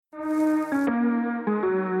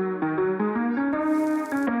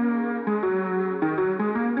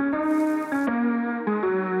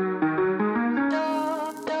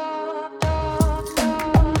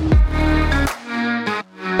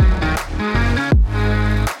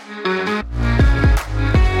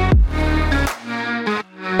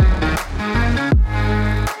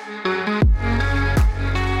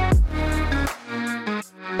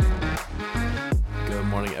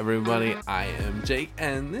I'm Jake,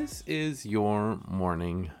 and this is your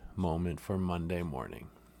morning moment for Monday morning.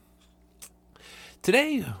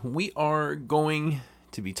 Today, we are going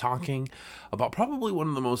to be talking about probably one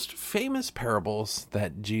of the most famous parables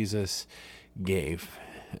that Jesus gave.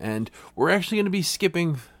 And we're actually going to be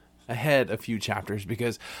skipping ahead a few chapters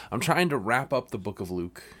because I'm trying to wrap up the book of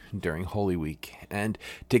Luke during Holy Week. And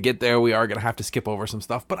to get there, we are going to have to skip over some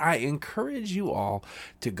stuff. But I encourage you all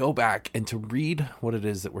to go back and to read what it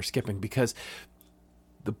is that we're skipping, because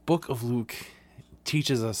the book of Luke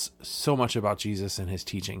teaches us so much about Jesus and his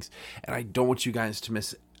teachings. And I don't want you guys to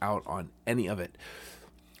miss out on any of it.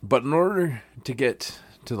 But in order to get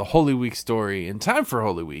to the Holy Week story in time for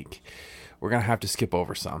Holy Week, we're going to have to skip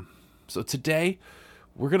over some. So today,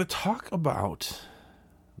 we're going to talk about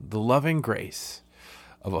the loving grace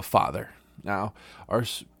of a father. Now, our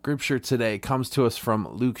scripture today comes to us from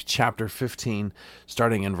Luke chapter 15,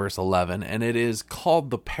 starting in verse 11, and it is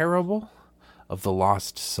called the parable of the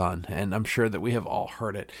lost son. And I'm sure that we have all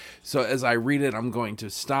heard it. So as I read it, I'm going to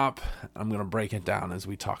stop. I'm going to break it down as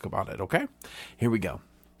we talk about it, okay? Here we go.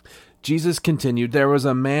 Jesus continued, "There was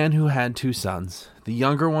a man who had 2 sons. The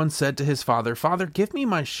younger one said to his father, 'Father, give me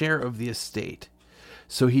my share of the estate.'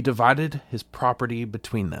 So he divided his property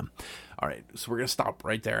between them." All right, so we're going to stop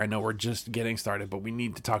right there. I know we're just getting started, but we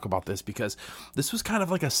need to talk about this because this was kind of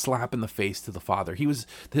like a slap in the face to the father.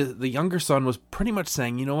 The younger son was pretty much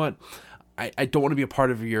saying, you know what? I don't want to be a part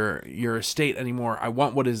of your estate anymore. I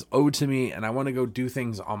want what is owed to me, and I want to go do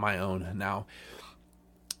things on my own. Now,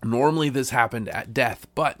 normally this happened at death,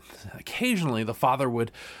 but occasionally the father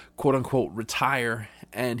would, quote unquote, retire,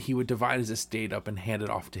 and he would divide his estate up and hand it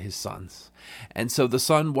off to his sons. And so the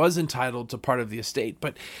son was entitled to part of the estate,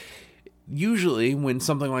 but usually when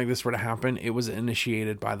something like this were to happen, it was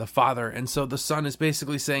initiated by the father. And so the son is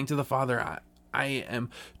basically saying to the father, I am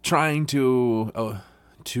trying to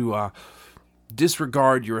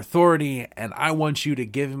disregard your authority, and I want you to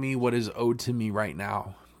give me what is owed to me right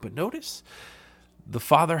now. But notice, the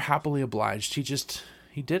father happily obliged.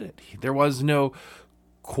 He did it. There was no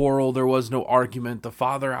quarrel. There was no argument. The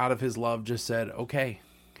father, out of his love, just said, okay,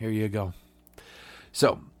 here you go.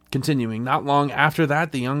 So, continuing, not long after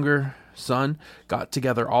that, the younger son got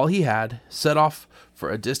together all he had, set off for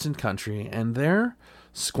a distant country, and there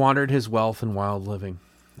squandered his wealth in wild living.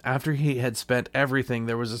 After he had spent everything,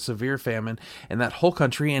 there was a severe famine in that whole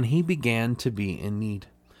country, and he began to be in need.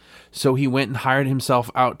 So he went and hired himself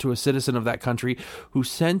out to a citizen of that country, who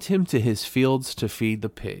sent him to his fields to feed the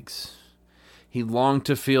pigs. He longed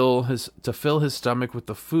to fill his stomach with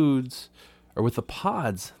the foods, or with the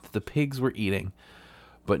pods that the pigs were eating,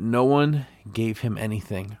 but no one gave him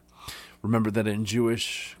anything. Remember that in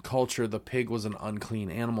Jewish culture, the pig was an unclean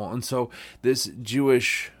animal, and so this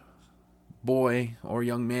Jewish boy or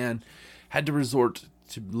young man had to resort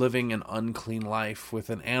to living an unclean life with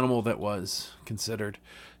an animal that was considered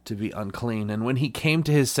to be unclean. And when he came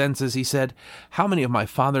to his senses, he said, "How many of my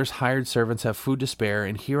father's hired servants have food to spare,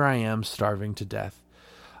 and here I am starving to death?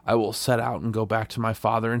 I will set out and go back to my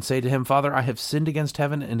father and say to him, 'Father, I have sinned against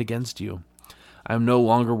heaven and against you. I am no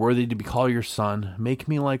longer worthy to be called your son. Make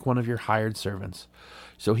me like one of your hired servants.'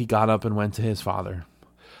 So he got up and went to his father.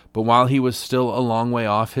 But while he was still a long way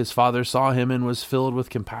off, his father saw him and was filled with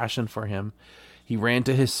compassion for him. He ran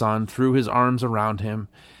to his son, threw his arms around him,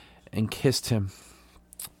 and kissed him."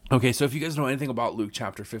 Okay, so if you guys know anything about Luke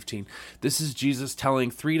chapter 15, this is Jesus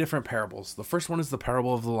telling 3 different parables. The first one is the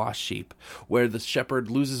parable of the lost sheep, where the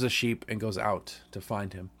shepherd loses a sheep and goes out to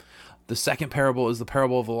find him. The second parable is the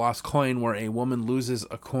parable of the lost coin, where a woman loses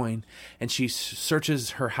a coin, and she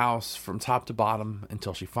searches her house from top to bottom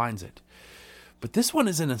until she finds it. But this one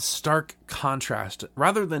is in a stark contrast.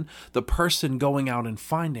 Rather than the person going out and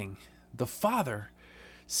finding, the father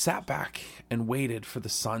sat back and waited for the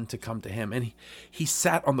son to come to him. And he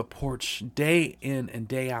sat on the porch day in and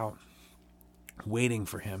day out, waiting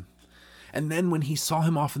for him. And then when he saw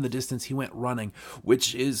him off in the distance, he went running,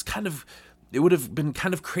 which is it would have been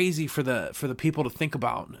kind of crazy for the people to think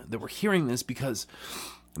about that were hearing this, because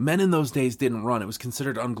men in those days didn't run. It was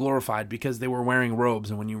considered unglorified because they were wearing robes,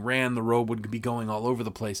 and when you ran, the robe would be going all over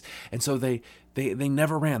the place. And so they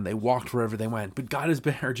never ran. They walked wherever they went. But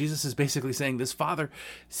Jesus is basically saying this father,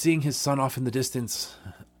 seeing his son off in the distance,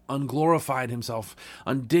 unglorified himself,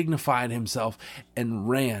 undignified himself, and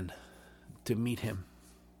ran to meet him.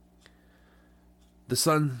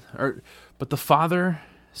 But the father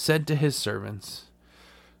said to his servants,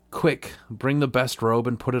 "Quick, bring the best robe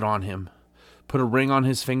and put it on him. Put a ring on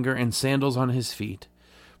his finger and sandals on his feet.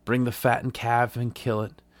 Bring the fattened calf and kill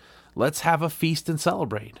it. Let's have a feast and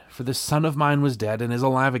celebrate. For this son of mine was dead and is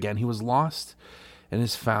alive again. He was lost and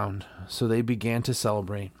is found." So they began to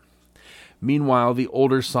celebrate. Meanwhile, the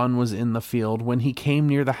older son was in the field. When he came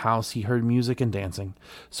near the house, he heard music and dancing.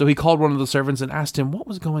 So he called one of the servants and asked him what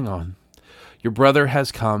was going on. Your brother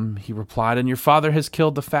has come, he replied, and your father has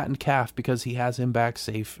killed the fattened calf because he has him back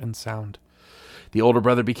safe and sound. The older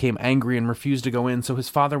brother became angry and refused to go in, so his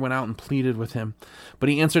father went out and pleaded with him. But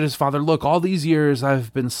he answered his father, Look, all these years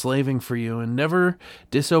I've been slaving for you and never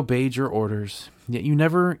disobeyed your orders. Yet you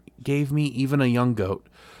never gave me even a young goat,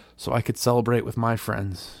 so I could celebrate with my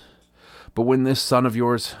friends. But when this son of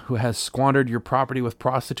yours, who has squandered your property with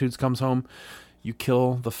prostitutes, comes home, you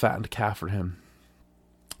kill the fattened calf for him.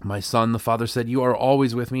 My son, the father said, You are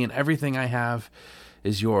always with me, and everything I have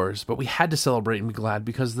is yours. But we had to celebrate and be glad,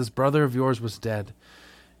 because this brother of yours was dead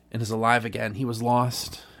and is alive again. He was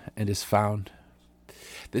lost and is found.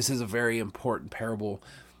 This is a very important parable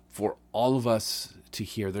for all of us to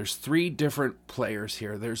hear. There's three different players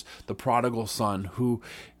here. There's the prodigal son, who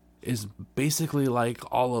is basically like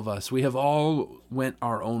all of us. We have all went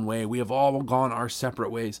our own way. We have all gone our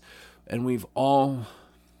separate ways, and we've all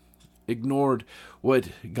ignored what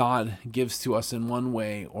God gives to us in one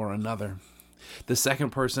way or another. The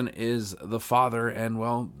second person is the Father, and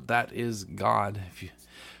well, that is God, if you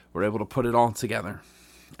were able to put it all together.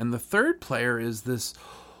 And the third player is this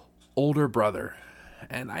older brother.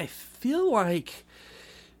 And I feel like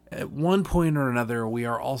at one point or another, we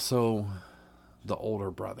are also the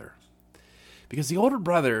older brother. Because the older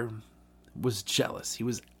brother was jealous. He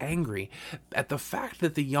was angry at the fact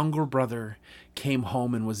that the younger brother came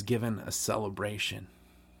home and was given a celebration.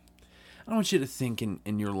 I want you to think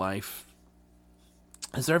in your life,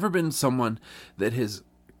 has there ever been someone that has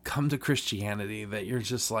come to Christianity that you're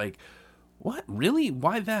just like, what? Really?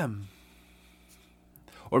 Why them?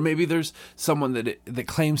 Or maybe there's someone that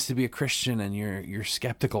claims to be a Christian and you're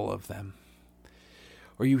skeptical of them.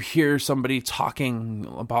 Or you hear somebody talking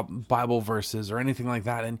about Bible verses or anything like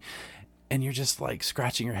that, and you're just like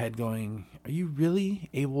scratching your head going, are you really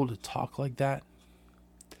able to talk like that?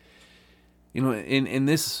 You know, in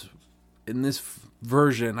this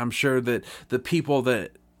version, I'm sure that the people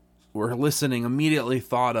that were listening immediately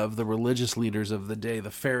thought of the religious leaders of the day,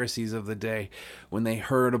 the Pharisees of the day, when they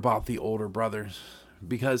heard about the older brothers,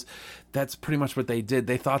 because that's pretty much what they did.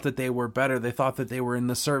 They thought that they were better. They thought that they were in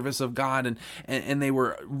the service of God, and they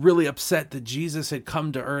were really upset that Jesus had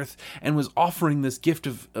come to earth and was offering this gift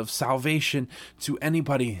of salvation to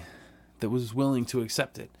anybody that was willing to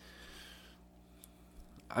accept it.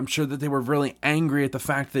 I'm sure that they were really angry at the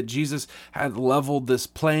fact that Jesus had leveled this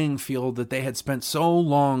playing field that they had spent so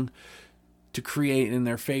long to create in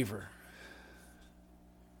their favor.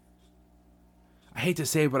 I hate to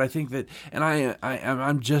say it, but I think that, and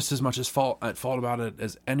I'm just as much at fault about it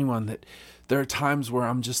as anyone, that there are times where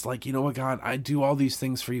I'm just like, you know what, God, I do all these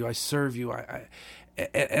things for you. I serve you.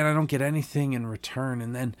 And I don't get anything in return.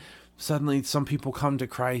 And then suddenly some people come to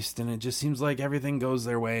Christ and it just seems like everything goes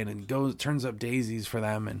their way and it turns up daisies for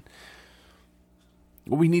them. And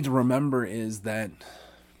what we need to remember is that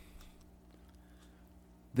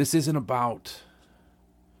this isn't about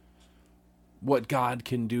what God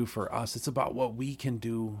can do for us. It's about what we can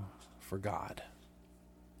do for God.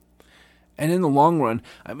 And in the long run,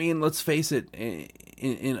 I mean, let's face it,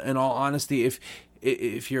 in all honesty,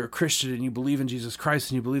 if you're a Christian and you believe in Jesus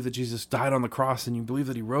Christ and you believe that Jesus died on the cross and you believe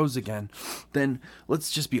that he rose again, then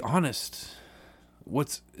let's just be honest.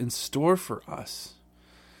 What's in store for us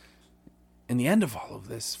in the end of all of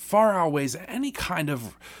this far outweighs any kind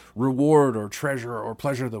of reward or treasure or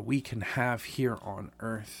pleasure that we can have here on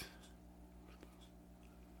earth.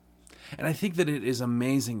 And I think that it is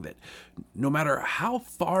amazing that no matter how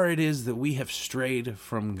far it is that we have strayed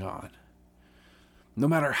from God, no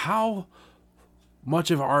matter how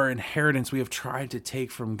much of our inheritance we have tried to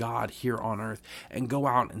take from God here on earth and go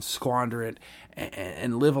out and squander it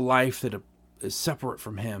and live a life that is separate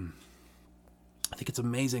from him, I think it's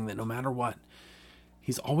amazing that no matter what,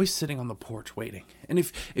 he's always sitting on the porch waiting. And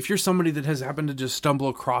if you're somebody that has happened to just stumble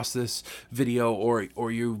across this video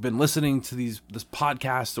or you've been listening to this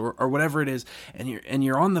podcast or whatever it is, and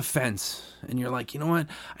you're on the fence and you're like, you know what,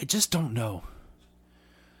 I just don't know.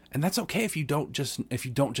 And that's okay if you don't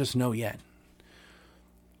just know yet.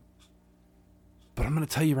 But I'm going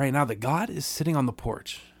to tell you right now that God is sitting on the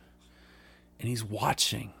porch and he's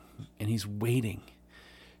watching and he's waiting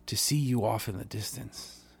to see you off in the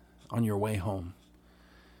distance on your way home.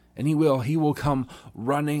 And he will come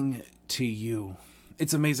running to you.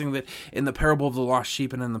 It's amazing that in the parable of the lost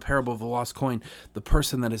sheep and in the parable of the lost coin, the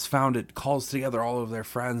person that has found it calls together all of their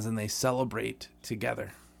friends and they celebrate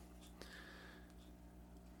together.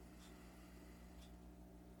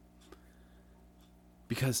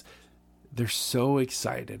 Because they're so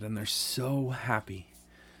excited and they're so happy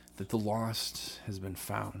that the lost has been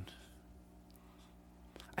found.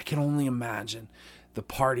 I can only imagine the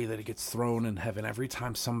party that gets thrown in heaven every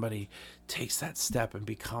time somebody takes that step and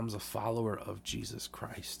becomes a follower of Jesus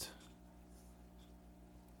Christ.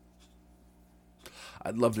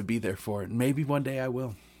 I'd love to be there for it. Maybe one day I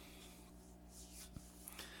will.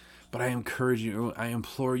 But I encourage you, I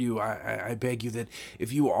implore you, I beg you that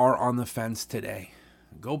if you are on the fence today,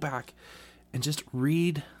 go back and just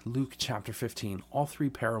read Luke chapter 15, all 3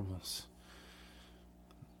 parables.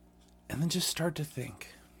 And then just start to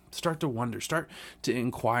think, start to wonder, start to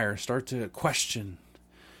inquire, start to question,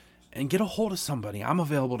 and get a hold of somebody. I'm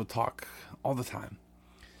available to talk all the time.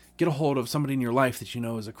 Get a hold of somebody in your life that you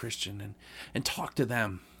know is a Christian and talk to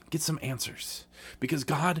them. Get some answers. Because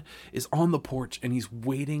God is on the porch and he's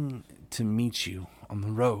waiting to meet you on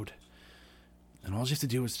the road. And all you have to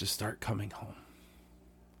do is just start coming home.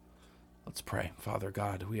 Let's pray. Father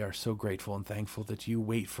God, we are so grateful and thankful that you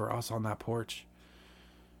wait for us on that porch.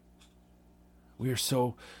 We are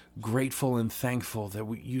so grateful and thankful that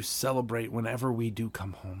you celebrate whenever we do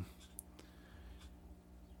come home.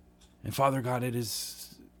 And Father God,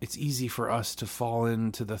 it's easy for us to fall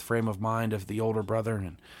into the frame of mind of the older brother,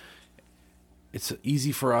 and it's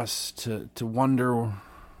easy for us to wonder,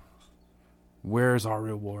 where's our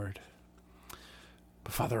reward?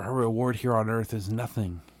 But Father, our reward here on earth is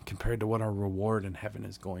nothing compared to what our reward in heaven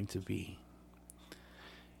is going to be.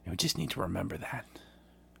 And we just need to remember that.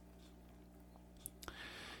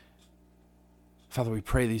 Father, we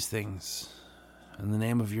pray these things in the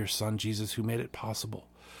name of your Son, Jesus, who made it possible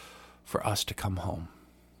for us to come home.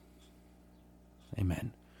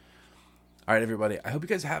 Amen. All right, everybody. I hope you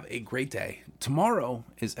guys have a great day. Tomorrow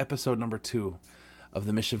is episode number 2 of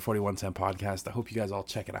the Mission 4110 podcast. I hope you guys all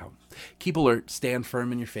check it out. Keep alert, stand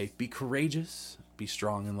firm in your faith, be courageous, be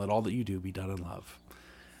strong, and let all that you do be done in love.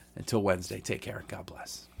 Until Wednesday, take care. God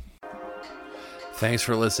bless. Thanks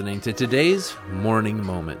for listening to today's morning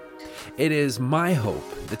moment. It is my hope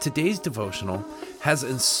that today's devotional has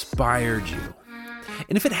inspired you.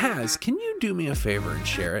 And if it has, can you do me a favor and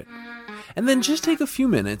share it? And then just take a few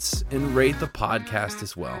minutes and rate the podcast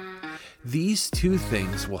as well. These 2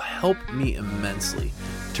 things will help me immensely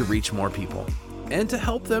to reach more people and to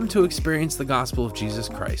help them to experience the gospel of Jesus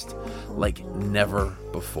Christ like never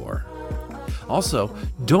before. Also,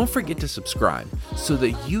 don't forget to subscribe so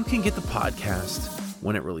that you can get the podcast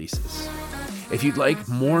when it releases. If you'd like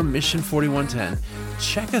more Mission 4110,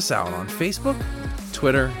 check us out on Facebook,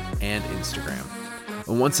 Twitter, and Instagram.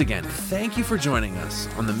 And once again, thank you for joining us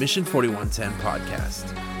on the Mission 4110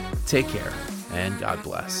 podcast. Take care, and God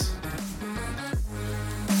bless.